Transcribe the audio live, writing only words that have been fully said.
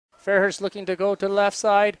Fairhurst looking to go to the left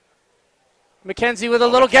side. Mackenzie with a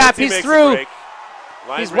little gap. He's through.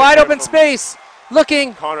 He's wide open space.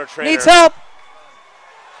 Looking. Conor Trainor. Needs help.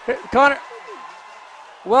 Conor.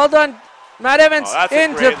 Well done. Matt Evans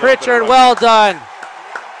into Pritchard. Well done.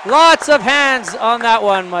 Lots of hands on that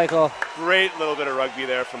one, Michael. Great little bit of rugby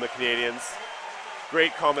there from the Canadians.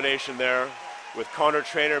 Great combination there with Conor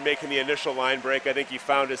Trainor making the initial line break. I think he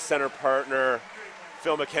found his center partner,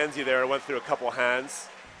 Phil Mackenzie, there and went through a couple hands.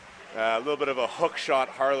 A little bit of a hook shot,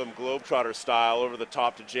 Harlem Globetrotter style over the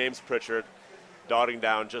top to James Pritchard, dotting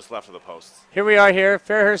down just left of the posts. Here we are here.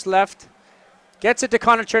 Fairhurst left. Gets it to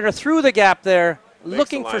Conor Trainor through the gap there,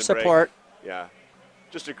 looking for support. Yeah,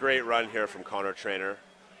 just a great run here from Conor Trainor.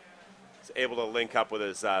 He's able to link up with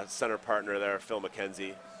his center partner there, Phil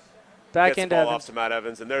Mackenzie. Back Gets into the ball Evans. off to Matt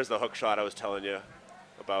Evans, and there's the hook shot I was telling you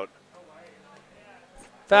about.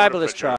 Fabulous try.